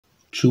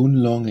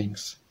June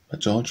Longings by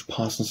George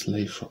Parsons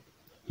Lathrop.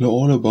 Lo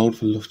all about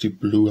the lofty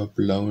blue are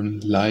blown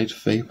light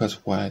vapours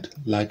white,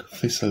 like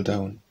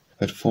thistle-down,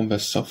 that from their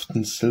soft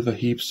and silver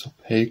heaps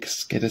opaque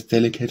scatters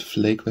delicate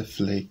flake by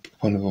flake,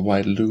 upon the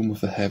wide loom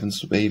of the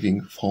heavens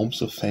waving,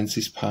 forms of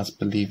fancies past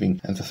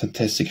believing, and the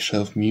fantastic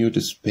show of mute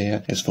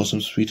despair, as for some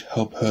sweet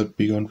hope heard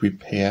beyond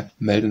repair,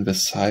 melt in the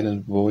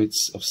silent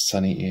voids of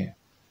sunny air.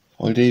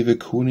 All day the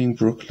cooing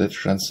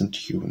brooklet runs in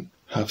tune,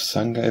 half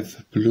sunk at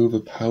the blue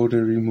the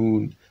powdery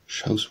moon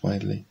shows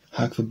widely.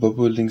 Hark the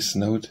bobolink's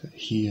note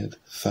heard,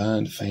 far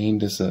and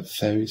faint as a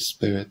fairy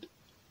spirit.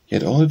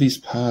 Yet all these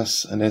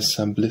pass, and as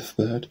some blithe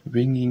bird,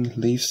 winging,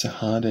 leaves a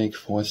heartache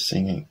for his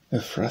singing.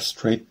 A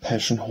frustrate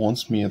passion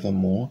haunts me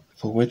evermore,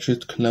 for which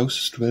it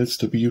closest dwells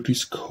to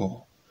beauty's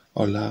core.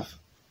 Or love,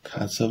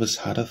 canst thou this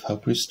heart of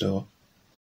hope restore?